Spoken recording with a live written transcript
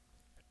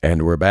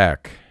And we're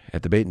back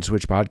at the Bait and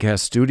Switch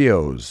Podcast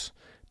Studios.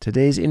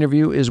 Today's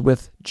interview is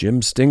with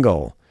Jim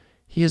Stingle.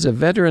 He is a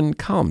veteran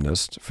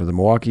columnist for the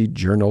Milwaukee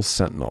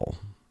Journal-Sentinel.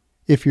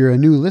 If you're a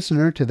new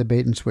listener to the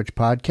Bait and Switch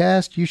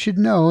Podcast, you should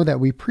know that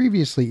we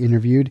previously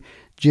interviewed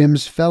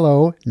Jim's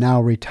fellow,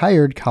 now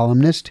retired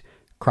columnist,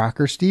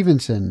 Crocker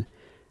Stevenson.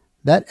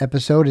 That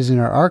episode is in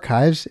our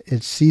archives.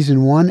 It's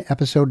Season 1,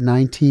 Episode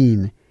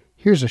 19.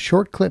 Here's a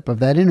short clip of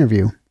that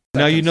interview.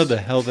 Now you know the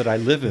hell that I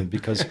live in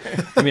because,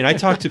 I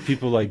talk to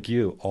people like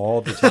you all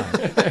the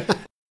time.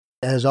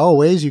 As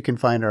always, you can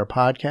find our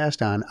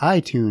podcast on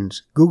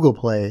iTunes, Google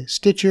Play,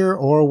 Stitcher,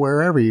 or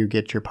wherever you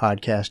get your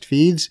podcast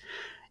feeds.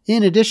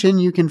 In addition,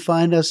 you can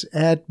find us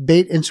at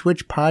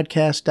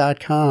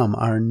baitandswitchpodcast.com,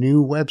 our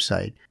new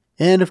website,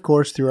 and of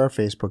course through our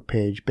Facebook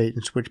page, Bait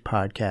and Switch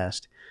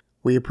Podcast.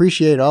 We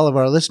appreciate all of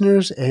our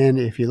listeners, and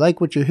if you like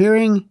what you're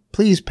hearing,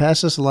 please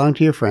pass us along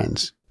to your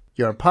friends.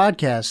 Your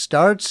podcast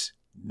starts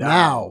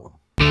now.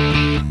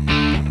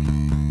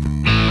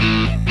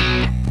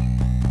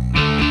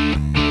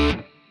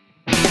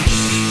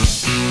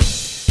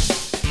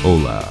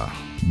 Hola,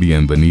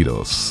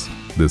 bienvenidos.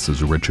 This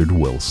is Richard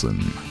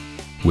Wilson.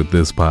 With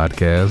this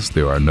podcast,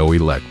 there are no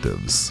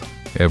electives.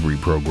 Every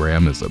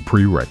program is a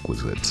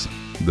prerequisite.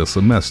 The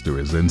semester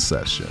is in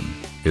session.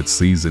 It's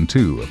Season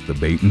 2 of the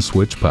Bait and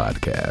Switch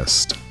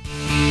Podcast.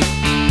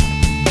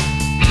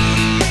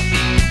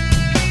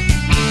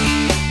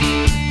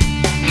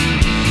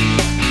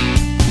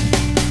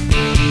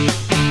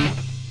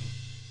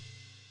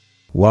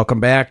 Welcome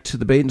back to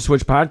the Bait and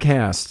Switch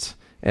Podcast.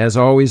 As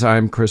always,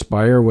 I'm Chris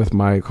Beyer with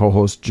my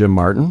co-host Jim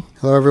Martin.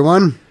 Hello,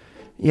 everyone.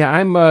 Yeah,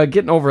 I'm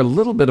getting over a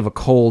little bit of a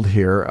cold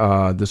here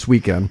this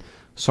weekend,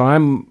 so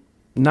I'm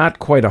not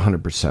quite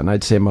 100%.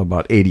 I'd say I'm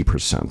about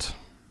 80%.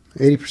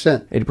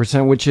 80%.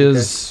 80%, which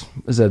is, okay.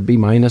 Is that B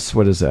minus?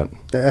 What is that?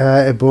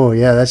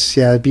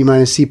 That's B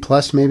minus C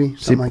plus maybe,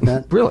 something like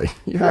that. Really?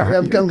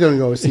 I'm going to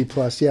go with C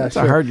plus. Yeah,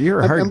 sure. You're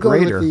a hard grader. I'm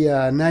going with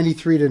the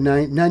 93 to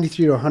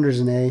 100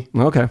 is an A.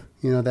 Okay.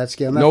 You know, that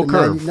scale. No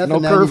curve.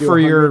 No curve for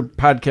your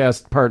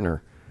podcast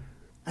partner.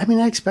 I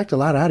expect a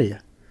lot out of you.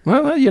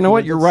 Well, you know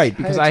what? You're right,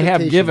 because I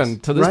have given,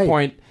 to this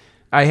point,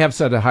 I have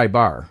set a high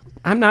bar.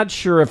 I'm not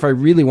sure if I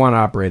really want to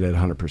operate at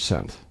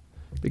 100%,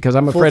 because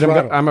I'm afraid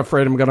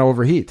I'm going to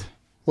overheat.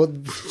 Well,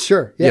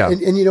 sure. Yeah.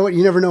 And you know what?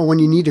 You never know when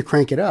you need to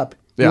crank it up.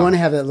 You want to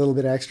have that little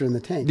bit extra in the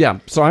tank. Yeah.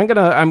 So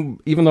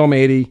even though I'm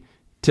 80,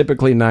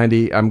 typically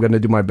 90, I'm going to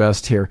do my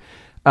best here.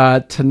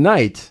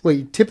 Tonight.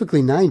 Wait,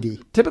 typically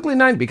 90? Typically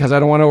 90, because I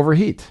don't want to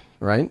overheat,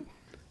 right?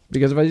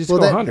 Because if I just go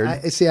 100.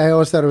 I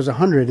always thought it was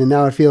 100, and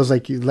now it feels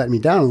like you let me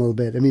down a little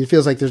bit. It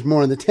feels like there's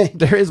more in the tank.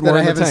 There is more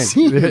in the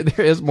tank.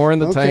 There is more in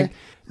the tank.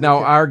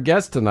 Now, our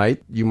guest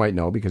tonight, you might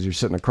know because you're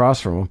sitting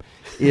across from him,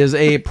 is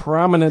a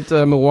prominent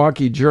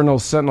Milwaukee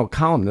Journal-Sentinel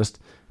columnist,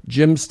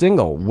 Jim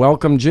Stingle.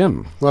 Welcome,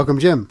 Jim. Welcome,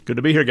 Jim. Good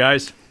to be here,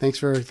 guys. Thanks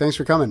for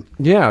coming.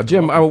 Yeah,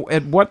 Jim,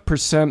 at what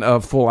 %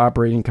 of full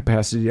operating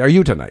capacity are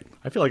you tonight?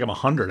 I feel like I'm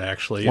 100,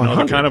 actually. 100. You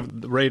know, the kind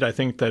of rate I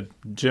think that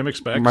Jim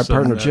expects. My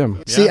partner, Jim.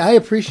 Yeah. See, I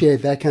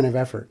appreciate that kind of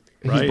effort.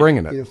 Right. He's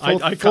bringing it.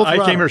 I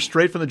came here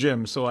straight from the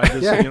gym, so I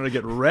just to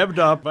get revved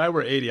up. If I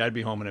were 80, I'd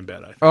be home and in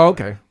bed. Oh,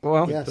 okay.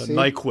 Well,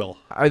 NyQuil.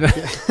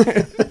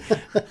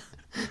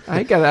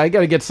 I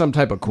gotta get some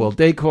type of quill.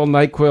 Dayquil,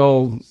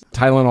 NyQuil,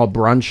 Tylenol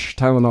brunch,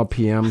 Tylenol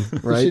PM,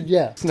 right?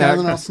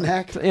 Tylenol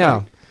snack.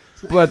 Yeah,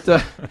 but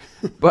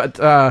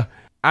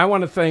I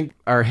want to thank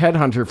our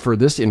headhunter for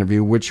this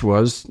interview, which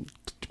was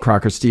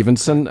Crocker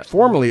Stevenson,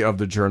 formerly of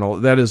the Journal.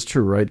 That is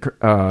true, right,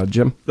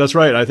 Jim? That's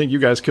right. I think you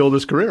guys killed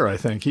his career. I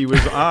think he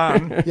was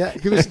on.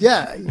 He was.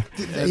 And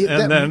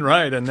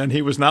then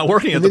he was not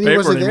working at the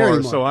paper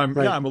anymore. So I'm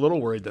a little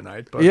worried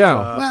tonight. But,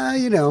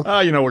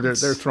 they're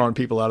throwing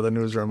people out of the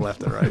newsroom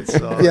left and right.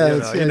 So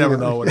you never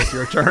know when it's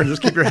your turn.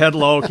 Just keep your head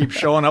low. Keep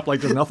showing up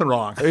like there's nothing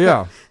wrong.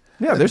 Yeah.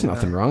 Yeah, there's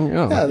nothing wrong.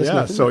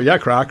 Yeah. So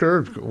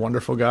Crocker,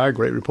 wonderful guy,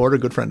 great reporter,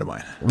 good friend of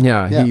mine.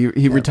 Yeah.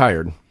 He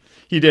retired.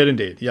 He did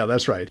indeed. Yeah,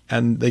 that's right.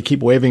 And they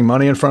keep waving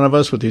money in front of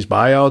us with these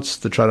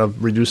buyouts to try to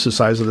reduce the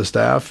size of the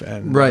staff.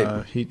 And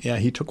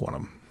he took one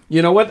of them.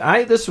 You know what?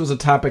 This was a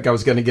topic I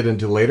was going to get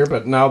into later,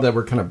 but now that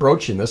we're kind of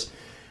broaching this,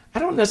 I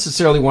don't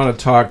necessarily want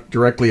to talk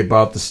directly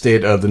about the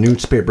state of the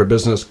newspaper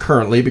business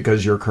currently,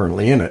 because you're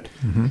currently in it.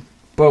 Mm-hmm.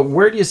 But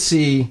where do you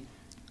see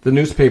the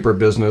newspaper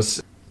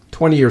business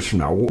 20 years from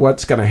now?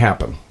 What's going to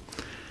happen?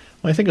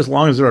 Well, I think as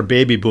long as there are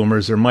baby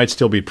boomers, there might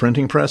still be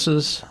printing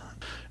presses.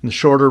 In the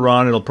shorter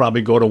run, it'll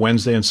probably go to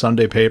Wednesday and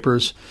Sunday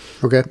papers.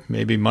 Okay.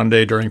 Maybe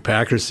Monday during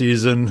Packers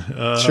season.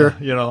 Sure.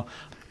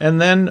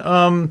 And then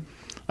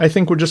I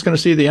think we're just going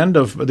to see the end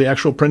of the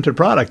actual printed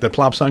product that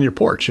plops on your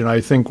porch. And I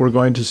think we're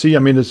going to see,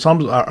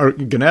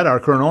 Gannett,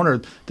 our current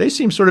owner, they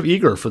seem sort of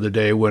eager for the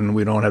day when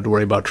we don't have to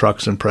worry about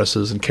trucks and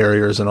presses and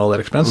carriers and all that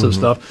expensive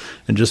stuff,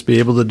 and just be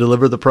able to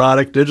deliver the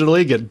product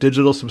digitally, get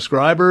digital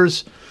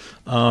subscribers.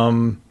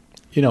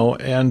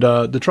 And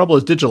the trouble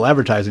is digital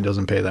advertising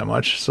doesn't pay that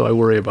much, so I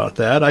worry about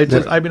that. I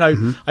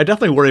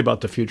definitely worry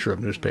about the future of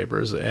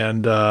newspapers,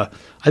 and I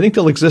think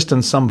they'll exist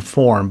in some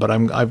form. But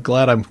I'm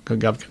glad I've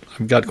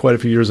got quite a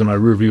few years in my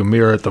rearview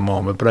mirror at the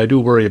moment. But I do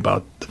worry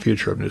about the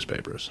future of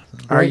newspapers.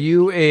 Are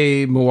you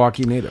a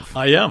Milwaukee native?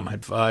 I am.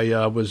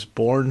 I was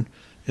born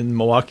in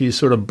Milwaukee's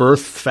sort of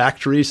birth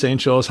factory, St.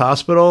 Joe's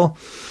Hospital.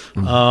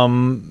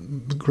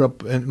 Grew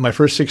up in my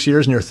first 6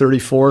 years near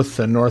 34th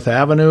and North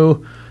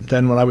Avenue.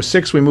 Then when I was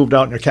 6, we moved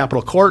out near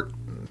Capitol Court.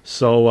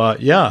 So,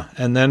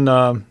 and then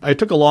I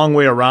took a long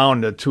way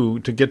around to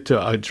get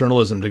to a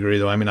journalism degree,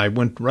 though. I mean, I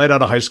went right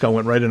out of high school,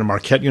 went right into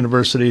Marquette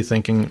University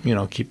thinking,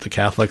 keep the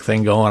Catholic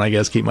thing going, I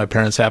guess, keep my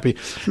parents happy.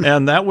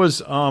 And that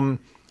was...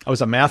 I was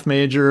a math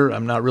major.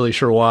 I'm not really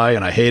sure why,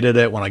 and I hated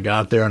it when I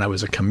got there, and I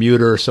was a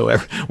commuter. So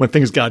when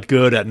things got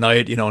good at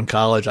night, in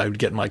college, I would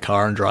get in my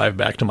car and drive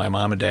back to my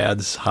mom and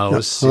dad's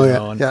house.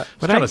 It's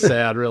kind of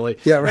sad, really.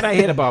 Yeah, what I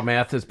hate about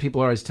math is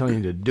people are always telling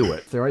you to do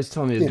it. They're always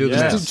telling you to do the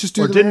math. Just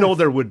do or the didn't math. know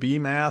there would be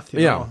math.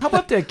 How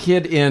about that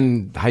kid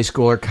in high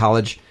school or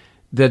college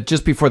that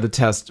just before the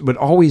test would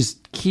always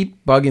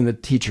keep bugging the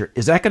teacher?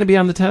 Is that going to be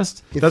on the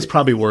test? That's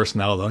probably worse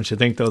now, though. Don't you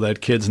think, though,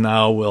 that kids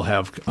now will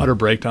have utter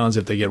breakdowns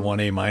if they get 1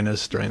 A-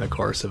 during the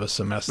course of a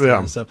semester? Yeah.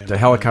 And stuff? The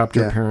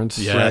helicopter parents.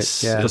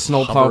 Yes. Right, yeah. The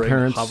snowplow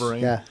parents.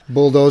 Hovering. Yeah,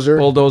 bulldozer.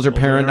 Bulldozer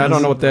parent. I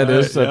don't know what that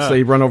is. That's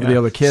they run over the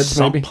other kids,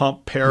 Sump maybe.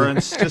 pump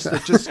parents.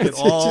 just get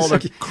all the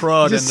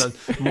crud and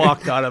the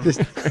muck out of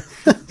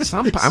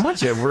I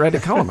want you to write a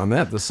column on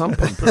that. The sump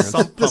pump parents.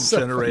 sump pump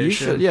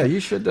generation.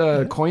 You should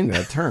coin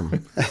that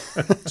term.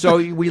 So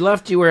we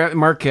left. You were at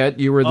Marquette.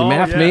 You were the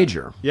math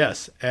major.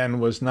 Yes,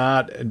 and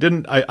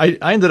I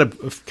ended up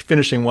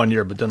finishing 1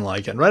 year, but didn't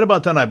like it. And right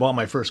about then, I bought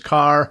my first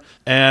car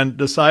and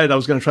decided I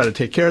was going to try to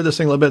take care of this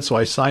thing a little bit. So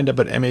I signed up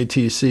at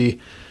MATC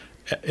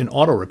in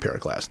auto repair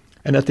class.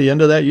 And at the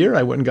end of that year,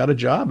 I went and got a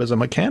job as a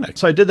mechanic.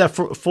 So I did that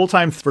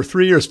full-time for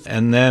 3 years.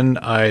 And then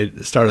I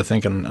started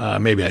thinking,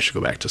 maybe I should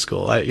go back to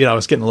school. I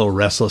was getting a little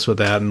restless with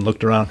that and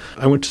looked around.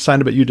 I went to sign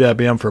up at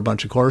UWM for a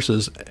bunch of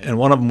courses. And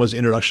one of them was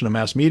Introduction to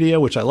Mass Media,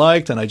 which I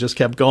liked. And I just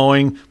kept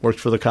going, worked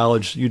for the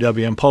college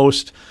UWM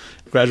Post.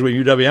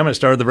 Graduated UWM. I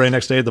started the very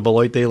next day at the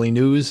Beloit Daily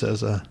News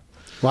as a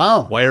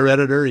wire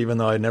editor, even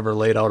though I'd never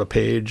laid out a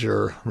page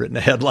or written a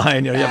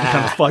headline. You have to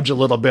kind of fudge a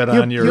little bit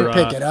on your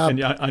pick it up.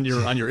 on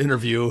your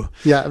interview.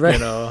 Yeah, right.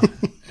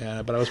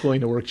 But I was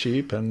willing to work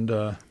cheap, and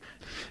then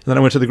I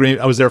went to the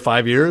Green. I was there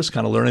 5 years,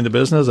 kind of learning the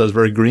business. I was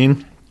very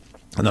green,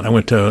 and then I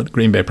went to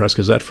Green Bay Press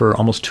Gazette for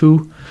almost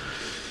 2.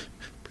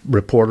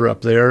 Reporter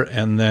up there,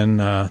 and then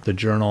the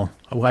Journal.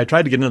 Well, I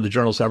tried to get into the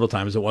Journal several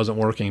times. It wasn't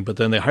working, but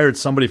then they hired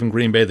somebody from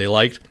Green Bay they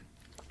liked.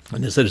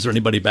 And they said, is there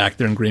anybody back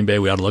there in Green Bay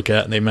we ought to look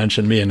at? And they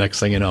mentioned me, and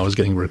next thing you know, I was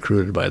getting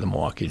recruited by the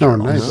Milwaukee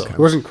Journal. Oh, nice. So, It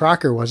wasn't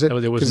Crocker, was it?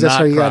 it was that's not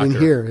how you Crocker. got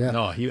in here. Yeah.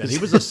 No, he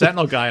was a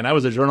Sentinel guy, and I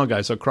was a Journal guy.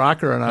 So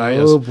Crocker and I,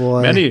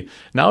 boy.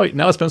 now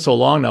it's been so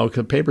long now,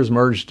 because papers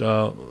merged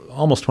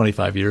almost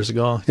 25 years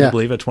ago. Can you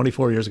believe it?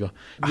 24 years ago.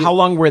 How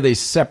long were they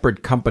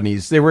separate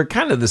companies? They were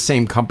kind of the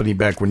same company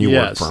back when you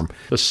worked for them.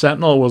 The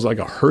Sentinel was like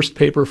a Hearst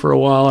paper for a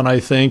while, and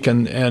I think,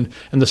 and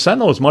the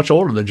Sentinel was much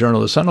older than the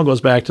Journal. The Sentinel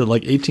goes back to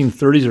like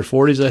 1830s or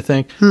 40s, I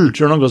think. The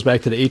Journal goes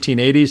back to the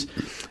 1880s.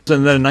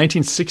 And then in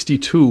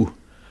 1962,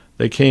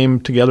 they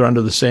came together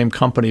under the same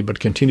company, but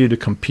continued to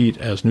compete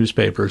as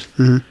newspapers.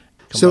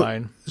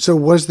 Combined. So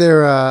was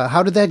there?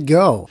 How did that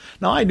go?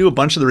 Now, I knew a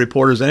bunch of the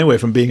reporters anyway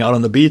from being out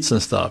on the beats and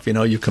stuff.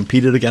 You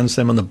competed against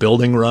them on the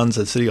building runs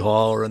at City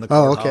Hall or in the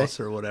courthouse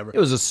or whatever. It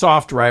was a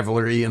soft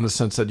rivalry in the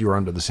sense that you were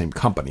under the same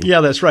company. Yeah,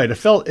 that's right. It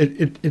felt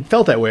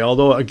that way.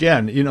 Although,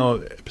 again,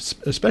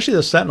 especially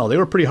the Sentinel, they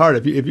were pretty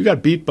hard. If you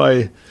got beat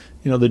by,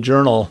 the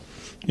Journal,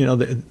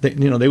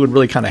 they would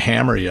really kind of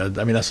hammer you.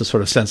 I mean, that's the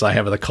sort of sense I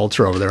have of the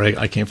culture over there.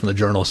 I came from the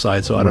Journal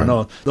side, so I don't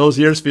know. Those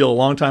years feel a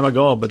long time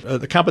ago, but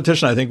the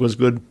competition, I think, was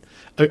good.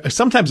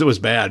 Sometimes it was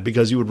bad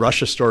because you would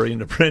rush a story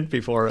into print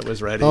before it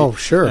was ready. Oh,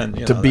 sure. And,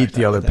 to beat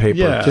the other paper.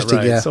 Yeah,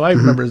 right. So I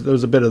remember there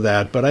was a bit of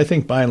that, but I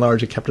think by and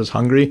large it kept us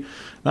hungry.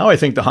 Now I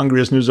think the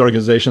hungriest news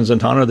organizations in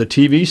town are the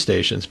TV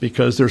stations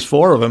because there's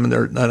 4 of them,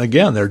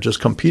 and they're just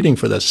competing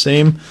for the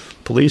same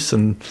police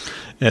and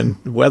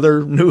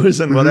weather news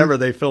and whatever.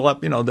 They fill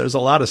up. There's a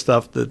lot of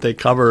stuff that they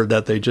cover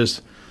that they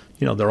just.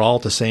 They're all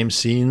at the same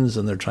scenes,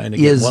 and they're trying to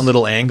get one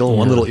little angle,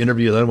 one little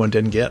interview the other one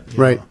didn't get.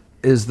 Right. know.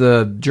 Is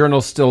the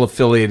Journal still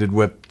affiliated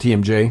with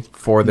TMJ?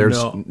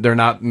 No. They're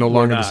no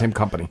longer the same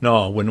company.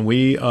 No, when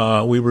we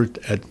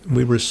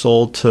were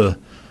sold to,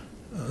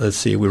 let's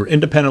see, we were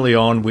independently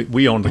owned.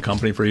 We owned the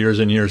company for years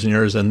and years and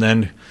years, and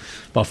then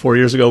about 4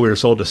 years ago we were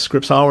sold to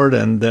Scripps Howard,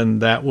 and then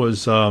that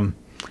was, and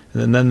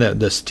then the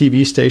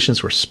TV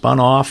stations were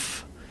spun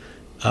off.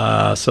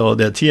 So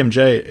the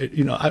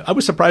TMJ, I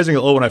was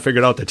surprisingly low when I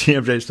figured out that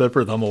TMJ stood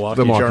for the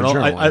Milwaukee Journal.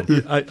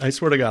 I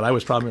swear to God, I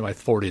was probably in my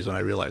 40s when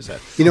I realized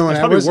that. When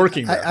I was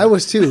working there. I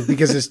was too,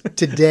 because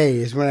today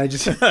is when I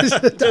just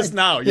just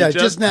now.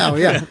 Just now.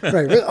 Yeah,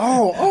 right.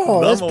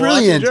 Oh, that's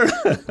Milwaukee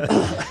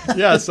brilliant.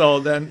 Yeah. So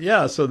then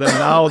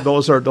now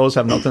those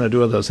have nothing to do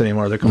with us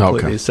anymore. They're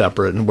completely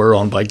separate, and we're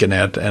owned by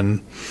Gannett,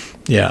 and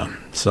Yeah.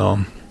 So,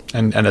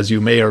 and as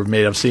you may or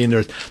may have seen,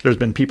 there's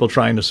been people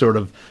trying to sort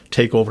of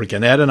take over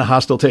Gannett in a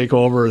hostile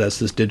takeover. That's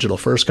this digital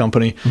first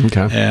company.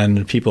 Okay.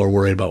 And people are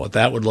worried about what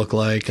that would look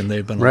like, and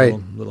they've been Right.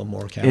 a little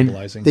more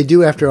cannibalizing. They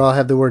do, after all,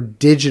 have the word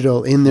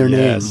digital in their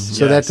name,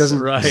 so that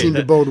doesn't seem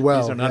to bode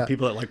well. These are not Yeah.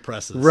 people that like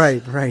presses.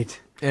 Right, right.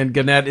 And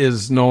Gannett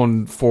is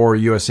known for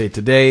USA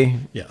Today.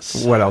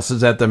 Yes. What else?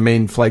 Is that the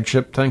main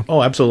flagship thing?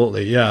 Oh,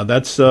 absolutely. Yeah,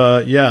 that's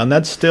and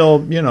that's still,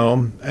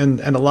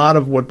 and a lot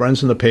of what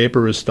runs in the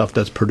paper is stuff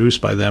that's produced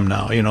by them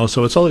now,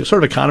 So it's all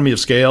sort of economy of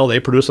scale. They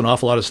produce an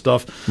awful lot of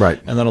stuff, Right.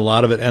 And then a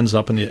lot of it ends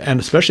up and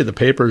especially the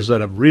papers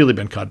that have really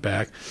been cut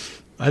back.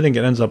 I think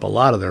it ends up a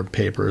lot of their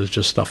paper is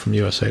just stuff from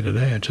USA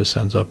Today. It just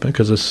ends up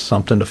because it's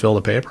something to fill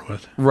the paper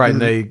with. Right,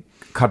 and they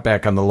cut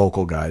back on the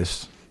local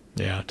guys.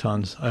 Yeah,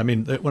 tons. I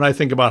mean, when I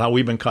think about how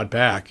we've been cut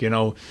back, we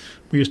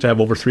used to have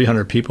over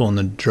 300 people in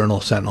the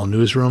Journal Sentinel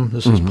newsroom.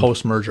 This is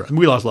post-merger. And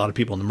we lost a lot of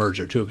people in the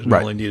merger, too, because we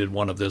Right. only needed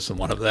one of this and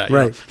one of that.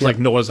 Right. It's like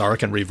Noah's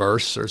Ark in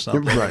reverse or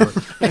something. Right.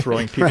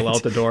 Throwing people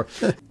out the door.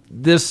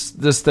 This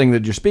thing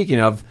that you're speaking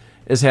of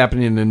is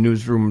happening in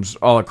newsrooms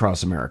all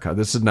across America.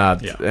 This is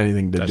not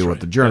anything to That's do right.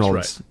 with the Journal.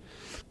 That's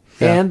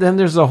right. And then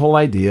there's the whole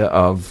idea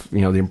of,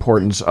 the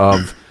importance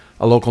of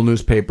a local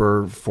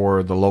newspaper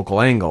for the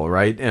local angle,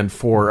 right? And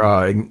for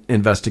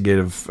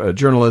investigative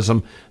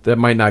journalism that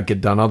might not get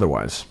done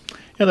otherwise.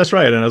 Yeah, that's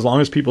right. And as long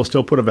as people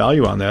still put a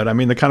value on that, I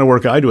mean, the kind of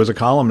work I do as a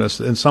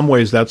columnist, in some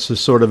ways, that's to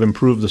sort of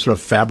improve the sort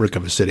of fabric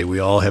of a city. We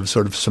all have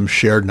sort of some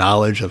shared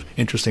knowledge of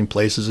interesting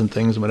places and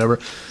things and whatever.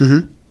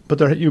 Mm-hmm.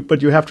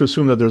 But you have to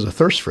assume that there's a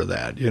thirst for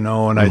that,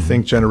 and I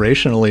think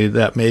generationally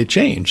that may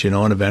change,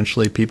 and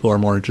eventually people are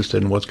more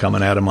interested in what's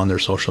coming at them on their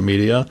social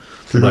media.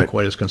 They're not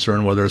quite as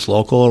concerned whether it's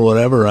local or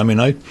whatever. I mean,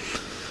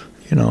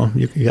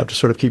 you have to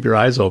sort of keep your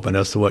eyes open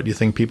as to what you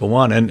think people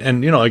want.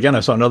 And again, I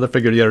saw another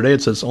figure the other day.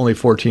 It says only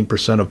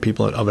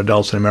 14% of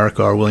adults in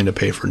America are willing to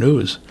pay for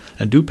news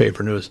and do pay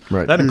for news.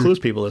 Right. That includes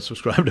people that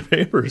subscribe to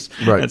papers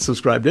Right. and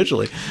subscribe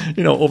digitally.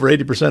 Over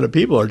 80% of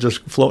people are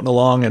just floating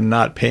along and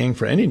not paying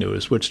for any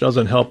news, which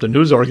doesn't help the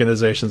news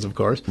organizations, of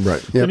course. Right.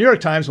 The New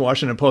York Times,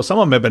 Washington Post, some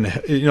of them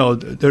have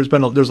been,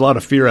 there's a lot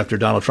of fear after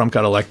Donald Trump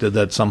got elected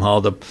that somehow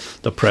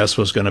the press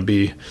was going to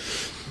be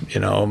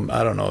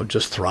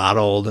just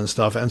throttled and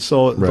stuff. And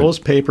so those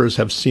papers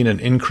have seen an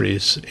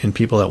increase in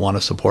people that want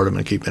to support them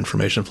and keep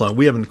information flowing.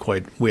 We haven't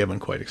quite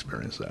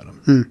experienced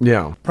that.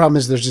 Yeah. Problem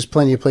is, there's just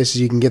plenty of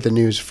places you can get the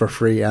news for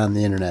free on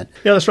the internet.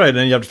 Yeah, that's right. And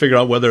then you have to figure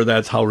out whether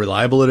that's how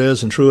reliable it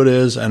is and true it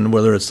is, and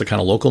whether it's the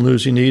kind of local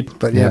news you need.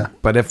 But yeah.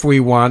 But if we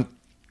want,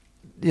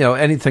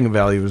 anything of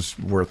value is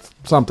worth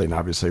something,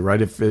 obviously,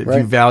 right? If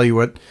you value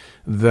it,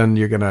 then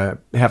you're going to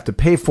have to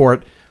pay for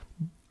it.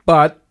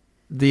 But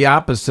the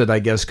opposite, I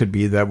guess, could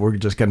be that we're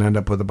just going to end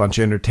up with a bunch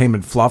of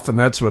entertainment fluff, and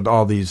that's what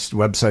all these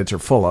websites are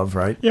full of,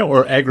 right? Yeah,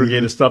 or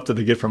aggregated stuff that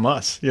they get from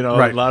us.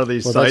 Right. A lot of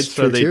these Well, that's sites,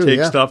 true they too, take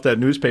yeah. stuff that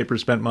newspapers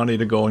spent money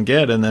to go and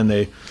get, and then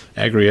they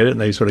aggregate it, and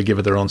they sort of give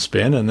it their own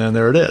spin, and then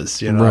there it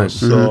is. Right.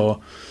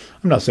 So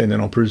I'm not saying they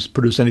don't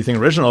produce anything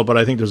original, but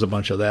I think there's a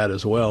bunch of that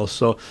as well.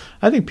 So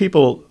I think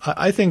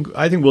I think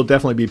we'll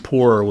definitely be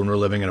poorer when we're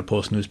living in a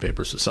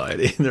post-newspaper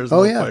society. There's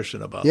no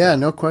question about that. Yeah,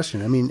 no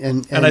question. I mean,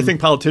 and I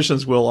think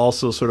politicians will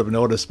also sort of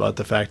notice about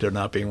the fact they're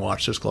not being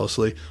watched as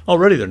closely.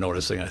 Already they're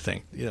noticing, I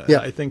think. Yeah.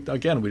 I think,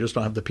 again, we just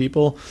don't have the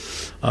people.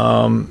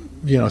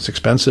 It's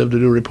expensive to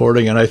do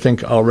reporting, and I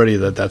think already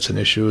that's an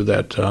issue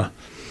that,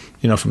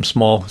 from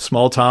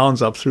small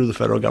towns up through the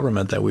federal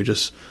government, that we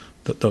just,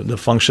 the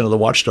function of the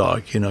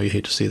watchdog, you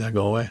hate to see that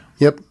go away.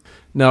 Yep.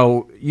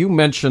 Now, you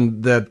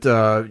mentioned that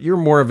you're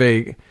more of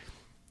a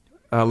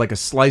like a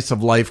slice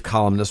of life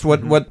columnist.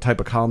 What type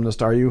of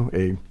columnist are you?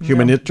 A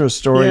human interest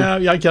story?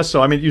 Yeah, I guess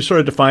so. I mean, you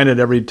sort of define it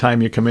every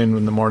time you come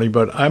in the morning,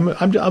 but I'm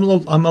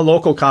a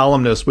local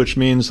columnist, which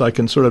means I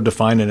can sort of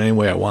define it any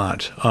way I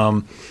want.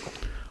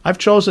 I've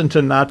chosen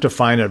to not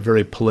define it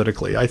very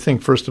politically. I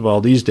think, first of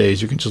all, these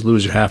days you can just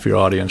lose half your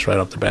audience right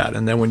off the bat,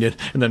 and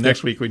then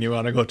next week when you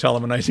want to go tell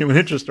them a nice human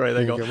interest story,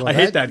 they go, well, "I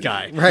hate that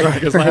guy," right?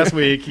 Because last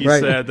week he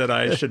Right. said that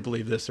I should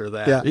believe this or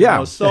that. Yeah.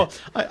 Yeah. So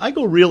I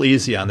go real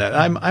easy on that.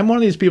 I'm one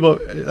of these people.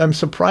 I'm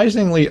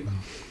surprisingly.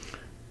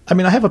 I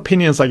mean, I have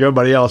opinions like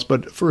everybody else,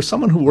 but for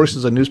someone who works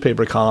as a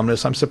newspaper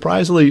columnist, I'm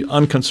surprisingly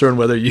unconcerned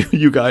whether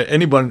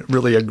anyone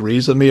really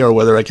agrees with me or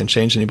whether I can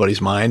change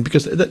anybody's mind,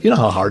 because you know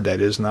how hard that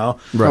is now.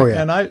 Right. Oh,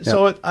 yeah. And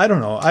I don't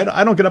know.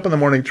 I don't get up in the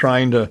morning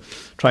trying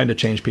to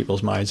change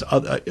people's minds. I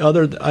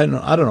don't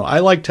know.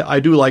 I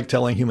do like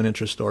telling human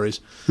interest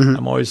stories.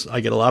 I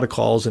get a lot of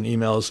calls and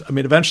emails. I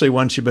mean, eventually,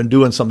 once you've been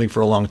doing something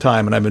for a long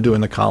time, and I've been doing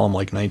the column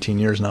like 19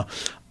 years now.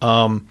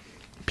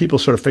 People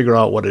sort of figure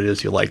out what it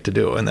is you like to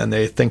do, and then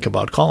they think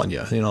about calling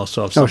you.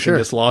 So if something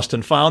gets lost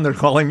and found, they're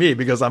calling me,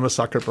 because I'm a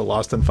sucker for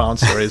lost and found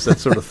stories that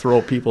sort of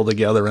throw people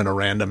together in a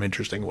random,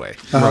 interesting way.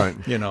 Right.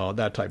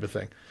 That type of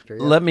thing.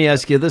 Let me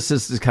ask you, this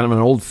is kind of an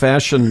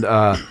old-fashioned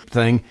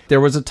thing. There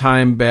was a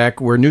time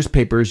back where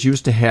newspapers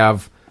used to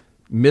have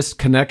missed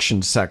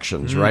connection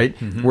sections, right?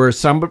 Where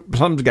some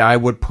guy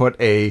would put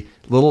a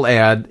little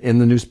ad in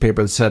the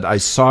newspaper that said, I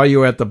saw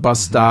you at the bus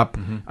stop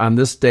on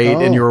this date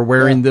and you were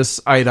wearing this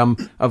item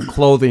of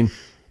clothing.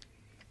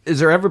 Has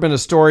there ever been a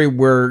story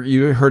where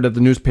you heard at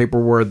the newspaper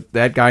where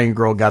that guy and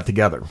girl got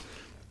together?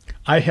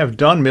 I have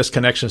done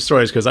misconnection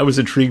stories because I was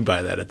intrigued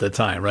by that at the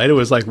time, right? It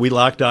was like we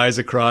locked eyes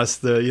across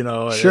the,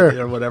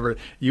 Sure. or whatever.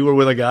 You were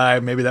with a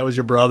guy, maybe that was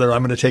your brother.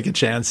 I'm going to take a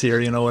chance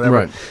here, whatever.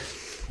 Right.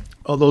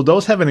 Although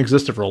those haven't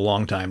existed for a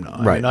long time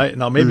now. Right.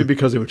 Now maybe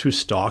because they were too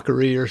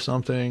stalkery or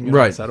something.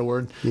 Right. Is that a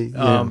word?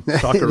 Yeah.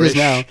 Stalkerish. It is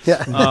now.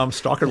 Yeah.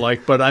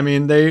 Stalker-like. But I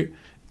mean,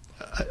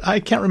 I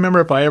can't remember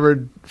if I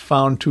ever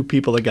found two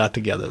people that got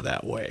together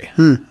that way.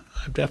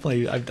 I've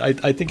definitely,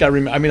 I think I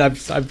remember. I mean,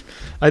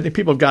 I think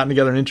people have gotten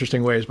together in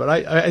interesting ways, but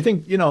I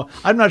think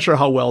I'm not sure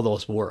how well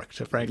those worked,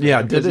 frankly.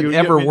 Yeah, did it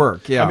ever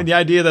work? Yeah, I mean, the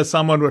idea that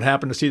someone would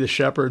happen to see the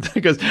Shepherd,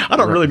 because I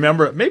don't really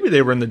remember it. Maybe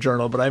they were in the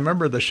Journal, but I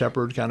remember the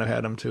Shepherd kind of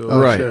had them too.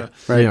 Right.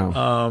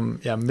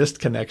 Yeah, missed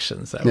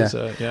connections. That was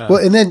Well,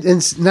 and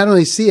then not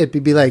only see it,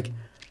 but be like,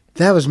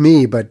 that was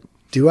me, but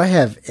do I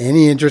have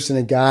any interest in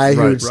a guy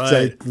who's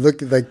like,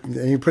 look, like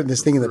you're putting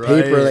this thing in the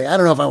paper? Like, I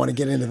don't know if I want to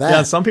get into that.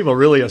 Yeah, some people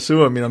really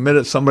assume, the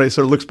minute somebody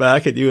sort of looks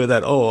back at you,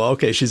 that, oh,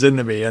 okay, she's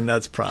into me, and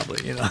that's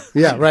probably,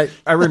 Yeah, right.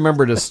 I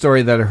remembered a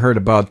story that I heard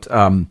about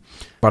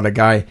a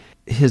guy.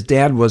 His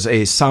dad was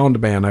a sound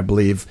man, I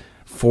believe,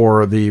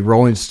 for the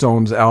Rolling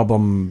Stones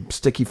album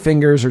Sticky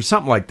Fingers or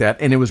something like that,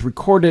 and it was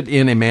recorded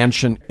in a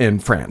mansion in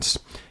France.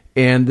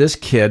 And this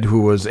kid,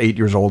 who was 8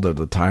 years old at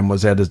the time,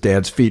 was at his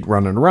dad's feet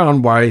running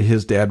around while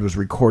his dad was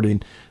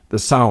recording the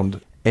sound.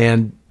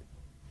 And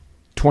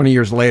 20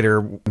 years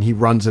later, he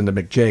runs into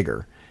Mick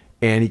Jagger.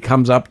 And he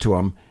comes up to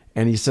him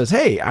and he says,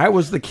 hey, I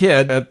was the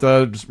kid at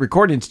the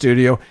recording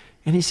studio.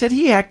 And he said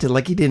he acted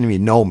like he didn't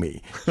even know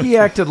me. He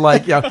acted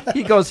like,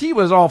 he goes, he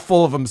was all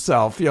full of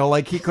himself,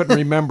 like he couldn't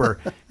remember.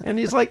 And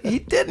he's like, he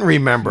didn't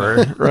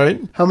remember, right?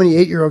 How many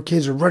 8-year-old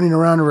kids are running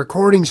around a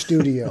recording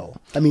studio?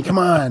 I mean, come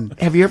on.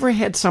 Have you ever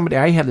had somebody,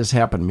 I had this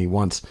happen to me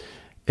once.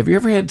 Have you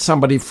ever had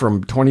somebody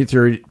from 20,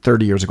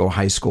 30 years ago,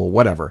 high school,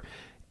 whatever,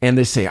 and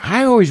they say,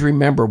 I always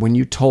remember when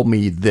you told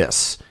me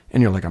this.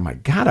 And you're like, oh my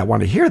God, I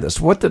want to hear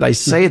this. What did I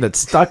say that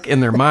stuck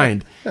in their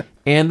mind?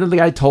 And then the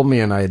guy told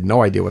me, and I had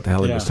no idea what the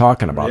hell he was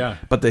talking about. Yeah.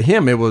 But to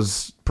him, it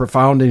was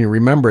profound, and he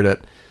remembered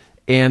it.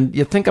 And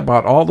you think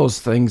about all those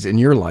things in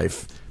your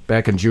life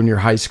back in junior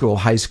high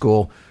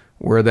school,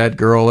 where that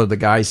girl or the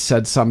guy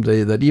said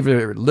something that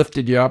either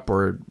lifted you up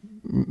or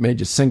made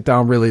you sink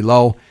down really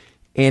low.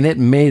 And it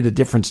made a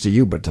difference to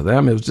you, but to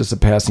them, it was just a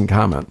passing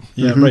comment.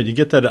 Yeah, right. You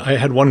get that. I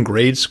had one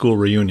grade school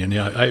reunion.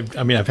 Yeah,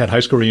 I mean, I've had high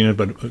school reunion,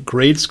 but a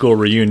grade school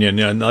reunion.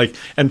 Yeah,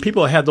 and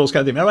people had those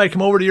kind of things. Everybody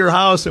come over to your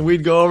house, and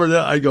we'd go over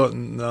there. I'd go,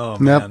 no,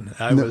 man,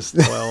 I was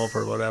 12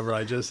 or whatever.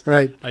 I just,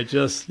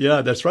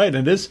 yeah, that's right.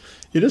 And it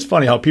is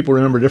funny how people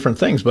remember different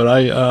things. But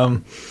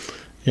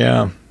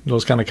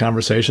those kind of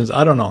conversations.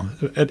 I don't know.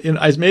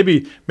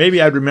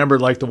 Maybe I'd remember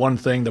like the one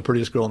thing the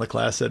prettiest girl in the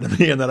class said to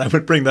me, and then I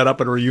would bring that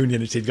up at a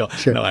reunion, and she'd go,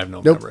 "No, I have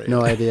no memory.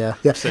 No idea."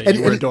 Yeah, and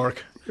you were a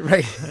dork.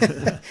 Right.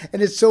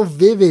 And it's so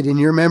vivid in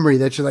your memory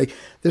that you're like,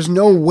 there's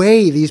no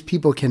way these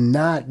people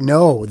cannot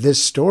know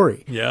this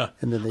story. Yeah.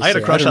 And then I had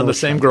a crush on the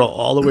same girl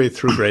all the way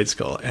through grade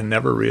school and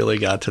never really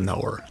got to know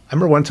her. I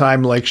remember one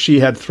time, like, she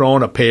had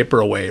thrown a paper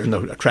away in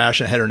the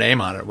trash and had her name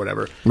on it or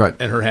whatever. Right.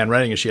 And her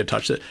handwriting, and she had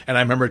touched it. And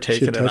I remember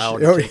taking it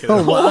out.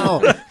 Oh,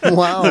 wow.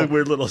 Wow. A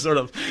weird little sort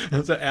of,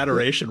 it's an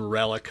adoration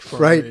relic for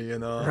me,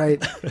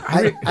 Right.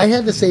 I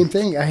had the same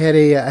thing. I had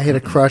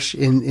a crush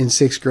in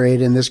sixth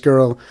grade, and this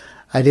girl,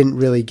 I didn't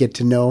really get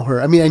to know her.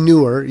 I mean, I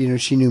knew her.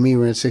 She knew me.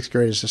 We were in sixth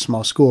grade. It's a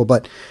small school.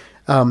 But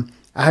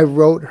I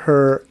wrote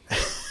her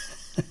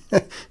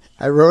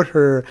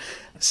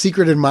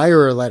secret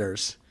admirer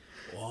letters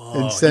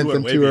and sent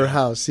them to her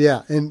house.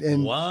 Yeah,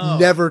 and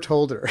never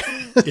told her.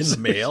 In the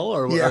mail?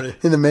 Or what? Yeah,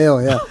 in the mail,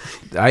 yeah.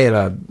 I had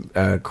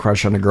a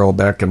crush on a girl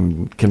back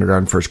in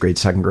kindergarten, first grade,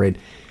 second grade.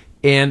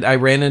 And I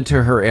ran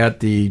into her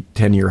at the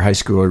 10-year high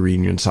school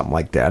reunion, something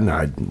like that. And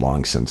I'd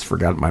long since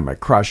forgotten my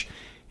crush.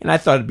 And I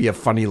thought it'd be a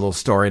funny little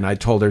story, and I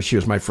told her she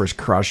was my first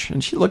crush,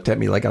 and she looked at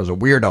me like I was a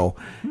weirdo.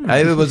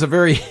 It was a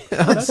very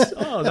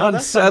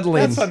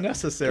unsettling. That's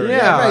unnecessary.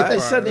 Yeah, I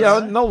said,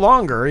 no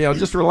longer.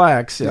 Just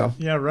relax.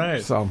 Yeah,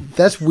 right. So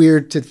that's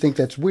weird to think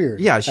that's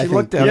weird. Yeah, she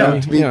looked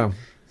at me.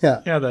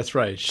 Yeah, that's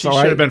right. She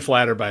should have been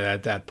flattered by that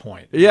at that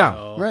point.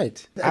 Yeah,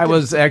 right. I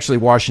was actually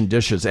washing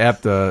dishes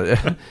at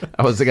the.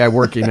 I was the guy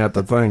working at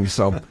the thing,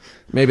 so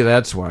maybe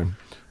that's why.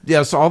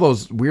 Yeah, so all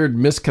those weird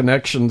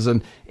misconnections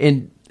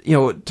and.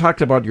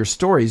 Talked about your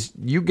stories.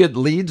 You get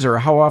leads, or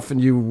how often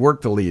you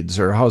work the leads,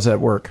 or how's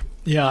that work?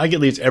 Yeah, I get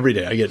leads every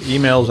day. I get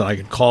emails and I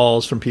get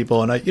calls from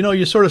people, and I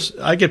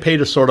get paid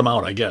to sort them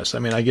out, I guess. I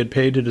mean, I get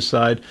paid to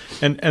decide,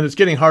 and it's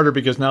getting harder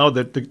because now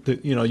that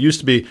it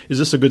used to be, is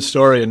this a good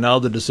story? And now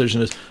the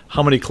decision is,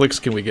 how many clicks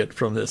can we get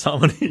from this? How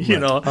many,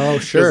 Oh,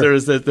 sure.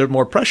 Because there's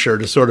more pressure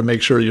to sort of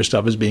make sure your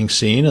stuff is being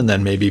seen, and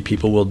then maybe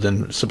people will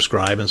then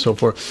subscribe and so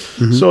forth.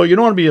 Mm-hmm. So you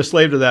don't want to be a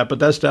slave to that, but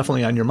that's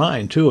definitely on your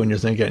mind too. And you're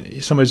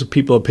thinking,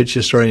 people pitch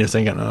you a story, and you're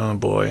thinking, oh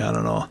boy, I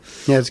don't know.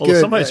 Yeah, it's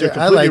good. Sometimes you're I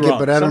completely like wrong. it,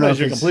 but I don't know Sometimes if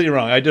you're it's... completely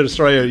wrong. I did a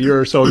story a year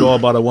or so ago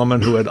about a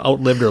woman who had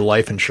outlived her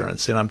life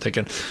insurance. And I'm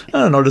thinking, I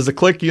don't know, does the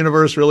click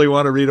universe really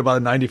want to read about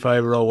a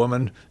 95-year-old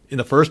woman in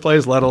the first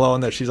place, let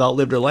alone that she's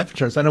outlived her life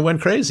insurance? And it went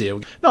crazy.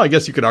 No, I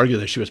guess you could argue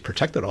that she was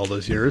protected all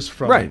those years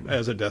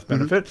as a death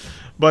benefit.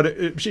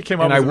 But she came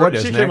up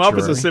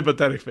as a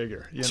sympathetic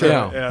figure.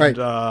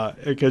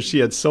 Because she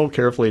had so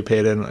carefully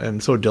paid in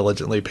and so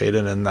diligently paid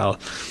in, and now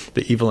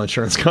the evil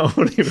insurance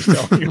company was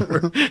telling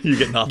her, you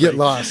get nothing. Get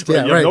lost.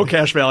 Right? You have no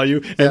cash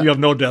value, and you have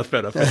no death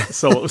benefit.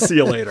 So see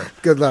you later.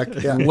 Good luck.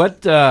 Yeah.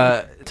 What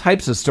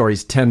types of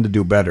stories tend to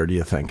do better, do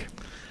you think?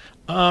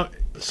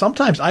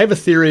 Sometimes I have a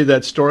theory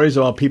that stories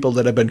about people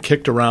that have been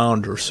kicked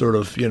around or sort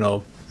of,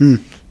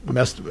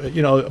 messed,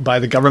 by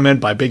the government,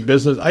 by big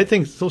business. I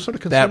think those sort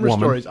of consumer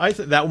stories.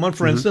 That one,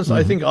 for instance.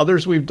 I think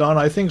others we've done.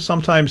 I think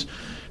sometimes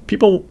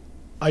people.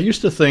 I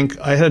used to think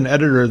I had an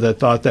editor that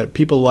thought that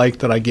people liked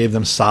that I gave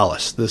them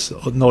solace. This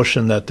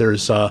notion that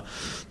there's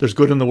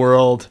good in the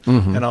world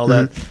and all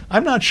that.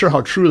 I'm not sure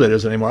how true that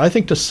is anymore. I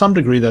think to some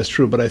degree that's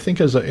true, but I think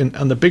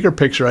on the bigger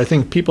picture, I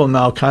think people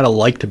now kind of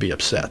like to be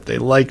upset. They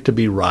like to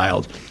be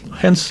riled.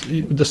 Hence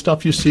the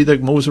stuff you see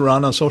that moves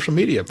around on social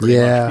media. Much.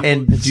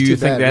 And do you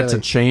think that's a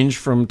change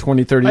from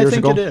 20, 30 years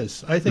ago? I think it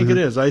is. I think it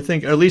is. I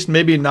think at least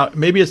maybe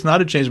it's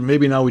not a change, but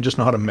maybe now we just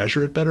know how to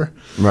measure it better.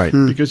 Right.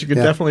 Because you can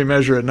definitely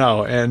measure it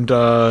now.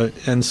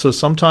 And so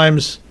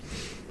sometimes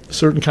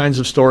certain kinds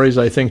of stories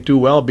I think do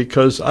well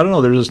because, I don't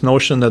know, there's this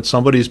notion that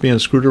somebody's being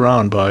screwed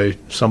around by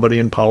somebody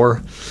in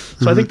power.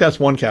 So I think that's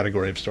one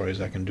category of stories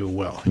that can do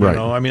well. You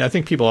know? I mean, I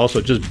think people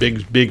also just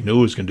big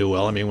news can do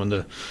well. I mean, when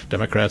the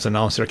Democrats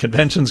announce their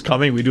convention's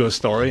coming, we do a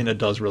story and it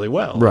does really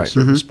well. Right.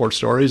 Certain sports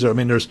stories. I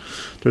mean, there's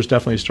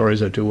definitely stories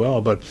that do well,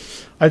 but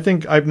I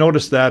think I've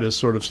noticed that as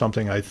sort of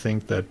something I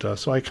think that.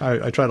 So I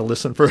try to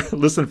listen for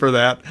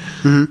that.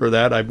 For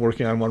that, I'm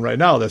working on one right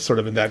now that's sort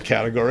of in that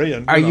category.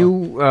 And are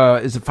you?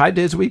 Is it 5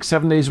 days a week,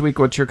 7 days a week?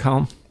 What's your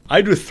column?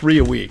 I do 3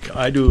 a week.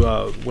 I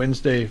do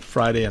Wednesday,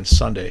 Friday, and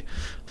Sunday.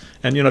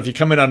 And, if you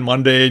come in on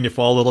Monday and you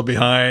fall a little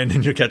behind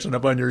and you're catching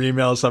up on your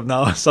emails stuff,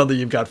 now suddenly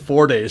you've got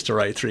 4 days to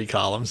write 3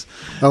 columns.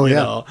 Oh, you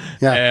yeah. know,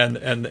 Yeah.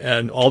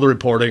 And all the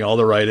reporting, all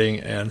the writing.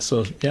 And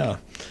so, yeah.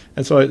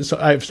 And so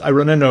I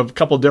run into a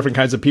couple of different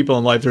kinds of people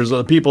in life. There's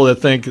people that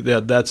think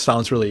that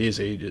sounds really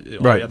easy.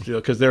 Right.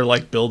 Because they're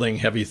like building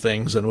heavy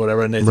things and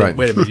whatever. And they think,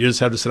 wait a minute, you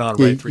just have to sit down and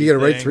write 3 You got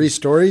to write things. 3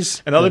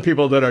 stories? And other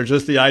people that are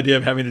just the idea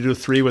of having to do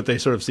 3 what they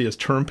sort of see as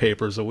term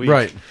papers a week.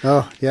 Right.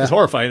 Oh, yeah. It's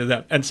horrifying to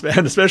them. And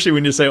especially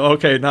when you say,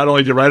 okay, not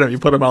only do you write them, you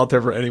put them out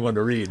there for anyone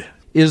to read.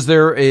 Is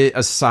there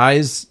a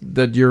size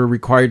that you're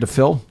required to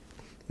fill?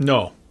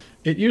 No.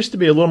 It used to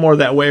be a little more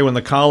that way when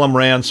the column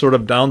ran sort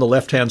of down the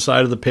left-hand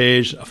side of the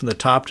page, from the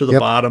top to the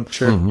bottom.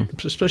 Sure.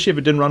 Especially if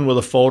it didn't run with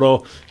a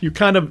photo. You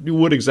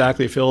would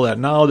exactly fill that.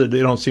 Now that they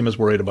don't seem as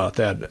worried about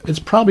that. It's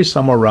probably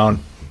somewhere around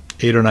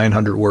 800 or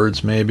 900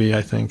 words, maybe,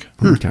 I think.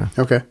 Okay.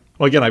 Okay.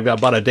 Well, again, I've got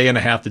about a day and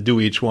a half to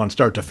do each one,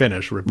 start to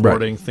finish,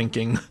 reporting,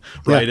 thinking,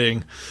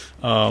 writing.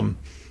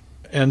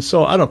 And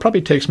so, I don't know,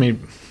 probably takes me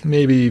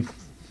maybe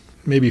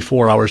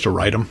 4 hours to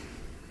write them.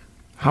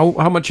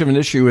 How much of an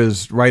issue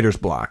is writer's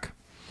block?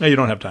 No, you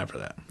don't have time for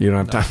that. You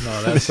don't have time.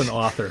 No, that's an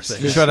author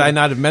thing. Should I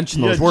not have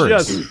mentioned those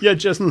words?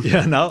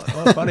 Now,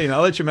 funny.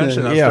 Now that you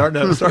mention it,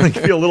 I'm starting to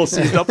feel a little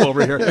seized up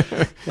over here.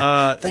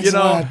 Thanks a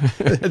lot.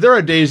 There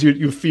are days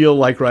you feel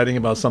like writing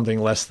about something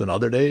less than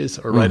other days,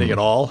 or writing at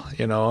all.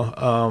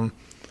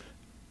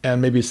 And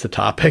maybe it's the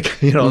topic.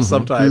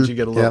 Sometimes you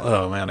get a little,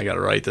 oh man, I got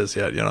to write this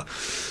yet.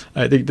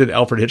 I think that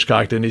Alfred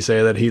Hitchcock, didn't he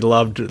say that he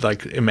loved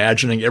like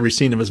imagining every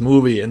scene of his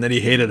movie, and then he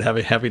hated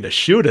having to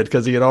shoot it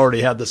because he had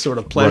already had the sort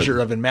of pleasure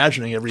of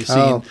imagining every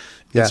scene.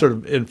 And sort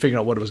of in figuring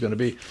out what it was going to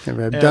be.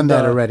 I've done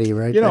that already,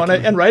 right?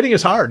 And writing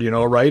is hard.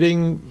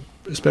 Writing,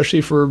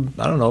 especially for,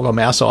 I don't know, a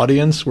mass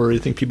audience where you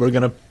think people are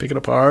going to pick it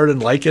apart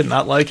and like it,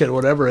 not like it,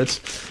 whatever.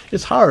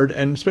 It's hard,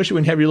 and especially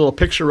when you have your little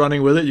picture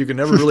running with it, you can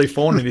never really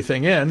phone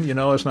anything in.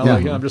 It's not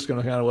like I'm just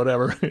going to kind of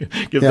whatever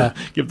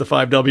give the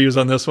 5 W's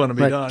on this one and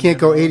be done. Can't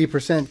go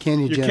 80%, can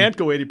you, Jim? You can't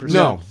go 80%.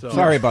 No,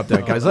 sorry about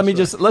that, guys.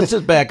 Let's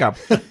just back up.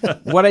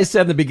 What I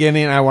said in the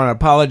beginning, I want to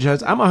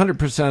apologize. I'm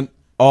 100%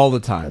 all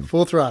the time.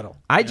 Full throttle.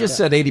 I just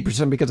said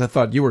 80% because I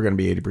thought you were going to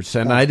be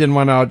 80%, and I didn't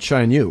want to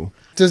outshine you.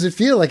 Does it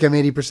feel like I'm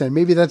 80%?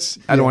 Maybe that's...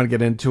 I don't want to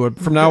get into it.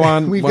 From now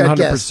on, We've got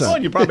guests. 100%.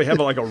 Well, you probably have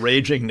like a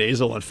raging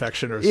nasal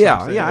infection or something.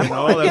 Yeah.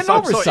 I'm getting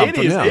over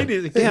something.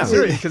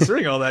 80s,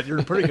 considering all that, you're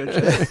in pretty good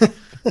shape.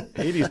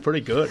 80's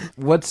pretty good.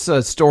 What's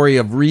a story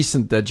of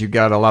recent that you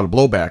got a lot of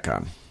blowback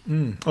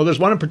on? Oh, there's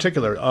one in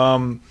particular.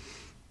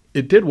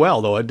 It did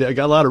well, though. I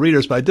got a lot of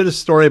readers, but I did a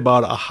story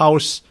about a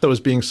house that was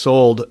being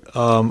sold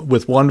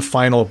with one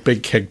final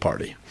big keg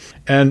party.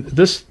 And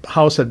this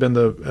house had been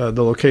the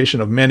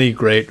location of many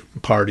great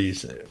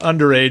parties,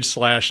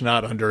 underage /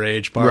 not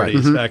underage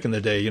parties back in the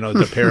day.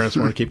 The parents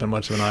weren't keeping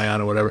much of an eye on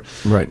or whatever.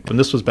 Right. And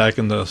this was back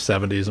in the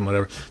 70s and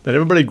whatever. Then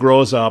everybody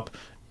grows up,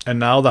 and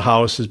now the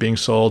house is being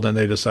sold, and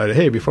they decided,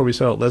 hey, before we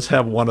sell it, let's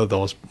have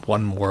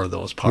one more of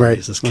those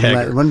parties. This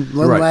kegger. One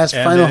last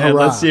final hurrah. And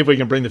let's see if we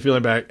can bring the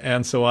feeling back.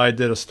 And so I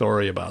did a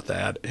story about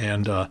that.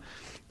 And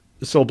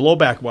so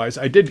blowback-wise,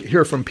 I did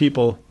hear from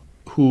people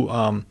who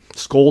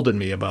scolded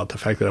me about the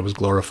fact that I was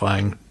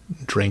glorifying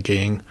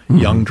drinking,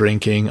 young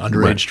drinking,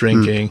 underage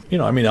drinking.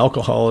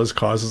 Alcohol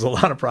causes a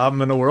lot of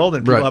problem in the world,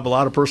 and people have a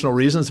lot of personal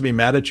reasons to be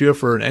mad at you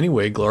for in any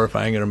way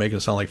glorifying it or making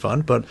it sound like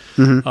fun. But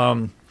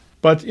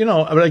but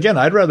again,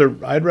 I'd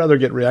rather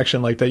get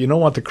reaction like that. You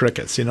don't want the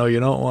crickets. You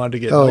don't want to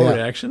get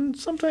reaction.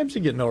 Sometimes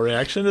you get no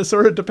reaction. It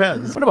sort of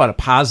depends. What about a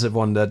positive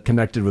one that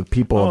connected with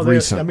people of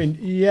recent?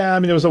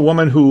 There was a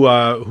woman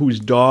whose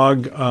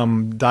dog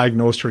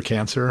diagnosed her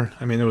cancer.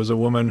 There was a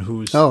woman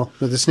who's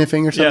with the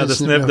sniffing or something. Yeah, the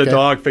sniff. Okay. The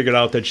dog figured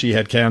out that she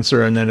had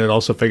cancer, and then it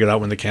also figured out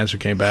when the cancer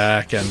came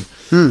back. And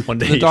one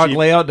day, did the dog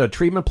lay out a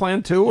treatment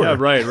plan too? Or? Yeah,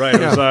 right.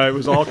 It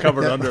was all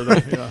covered under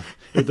the.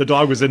 The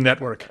dog was in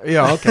network.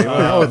 Yeah. Okay.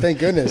 Thank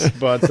goodness.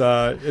 But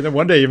and then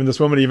one day, this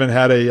woman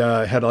had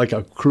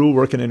a crew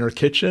working in her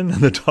kitchen, and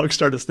the dog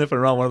started sniffing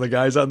around one of the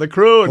guys on the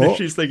crew, and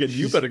she's thinking,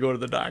 "You better go to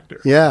the doctor."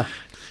 Yeah.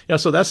 Yeah.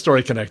 So that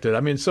story connected.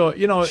 Sure.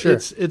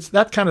 It's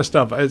that kind of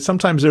stuff.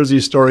 Sometimes there's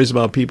these stories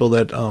about people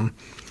that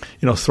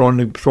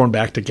thrown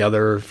back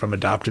together from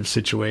adoptive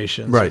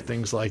situations, or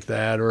things like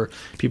that, or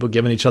people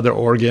giving each other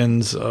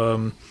organs.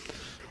 Have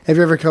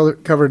you ever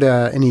covered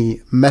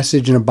any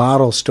message in a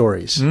bottle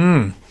stories?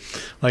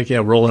 Like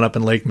rolling up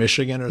in Lake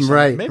Michigan or something.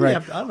 Right, Maybe right.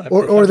 I don't know.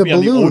 Or the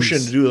balloons. On the ocean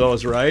to do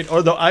those, right?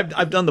 Or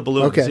I've done the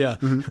balloons. Okay. Yeah,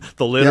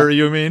 the litter.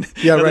 You mean?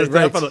 Yeah, right. There's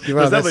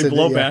definitely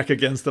blowback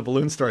against the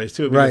balloon stories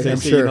too. Because they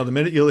say, the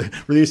minute you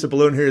release a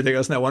balloon here, you think,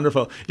 "Isn't that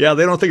wonderful?" Yeah,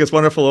 they don't think it's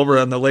wonderful over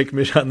on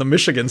the on the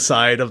Michigan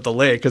side of the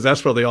lake, because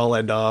that's where they all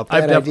end up.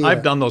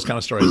 I've done those kind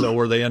of stories though,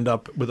 where they end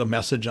up with a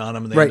message on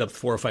them, and they end up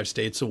 4 or 5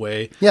 states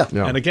away. Yeah.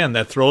 And again,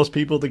 that throws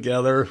people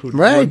together who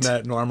wouldn't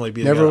that normally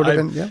be never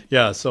together. would have been.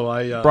 Yeah. So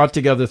I brought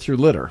together through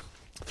litter.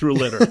 Through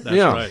litter, that's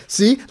right.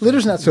 See,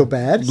 litter's not so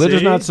bad.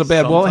 Litter's not so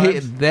bad. Sometimes. Well, hey,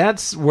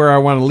 that's where I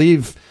want to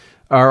leave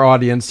our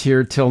audience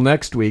here till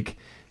next week.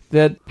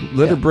 That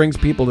litter brings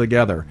people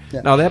together.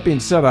 Yeah. Now, that being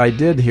said, I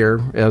did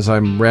hear, as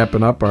I'm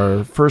wrapping up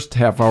our first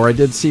half hour, I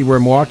did see where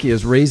Milwaukee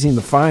is raising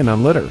the fine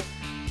on litter.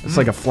 It's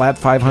like a flat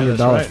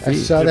 $500 fee. I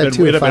saw that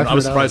too. I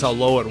was surprised how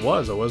low it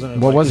was. It wasn't.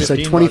 What was it?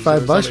 It's like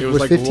 $25. It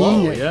was 15.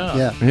 Low,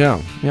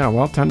 yeah.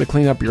 Well, time to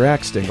clean up your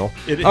axe, Dingle.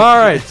 All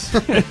right.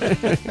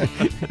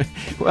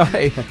 Well,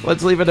 hey,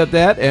 let's leave it at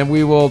that, and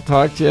we will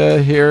talk to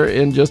you here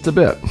in just a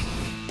bit.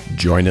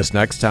 Join us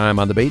next time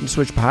on the Bait and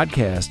Switch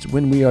podcast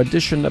when we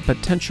audition a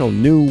potential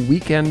new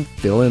weekend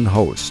fill-in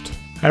host.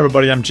 Hi,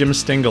 everybody. I'm Jim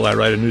Stingle. I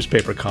write a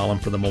newspaper column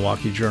for the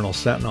Milwaukee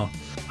Journal-Sentinel.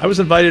 I was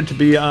invited to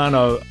be on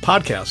a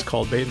podcast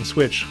called Bait and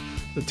Switch.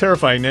 A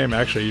terrifying name,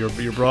 actually.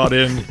 You're brought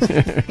in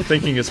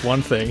thinking it's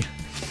one thing,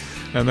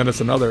 and then it's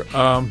another.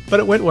 But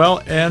it went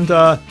well, and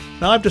now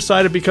I've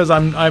decided, because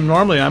I'm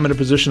in a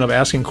position of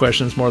asking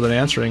questions more than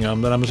answering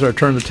them, that I'm going to sort of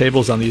turn the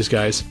tables on these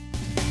guys.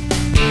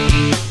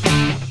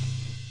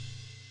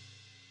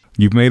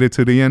 You've made it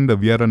to the end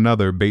of yet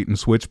another Bait and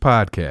Switch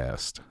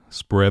podcast.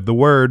 Spread the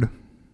word.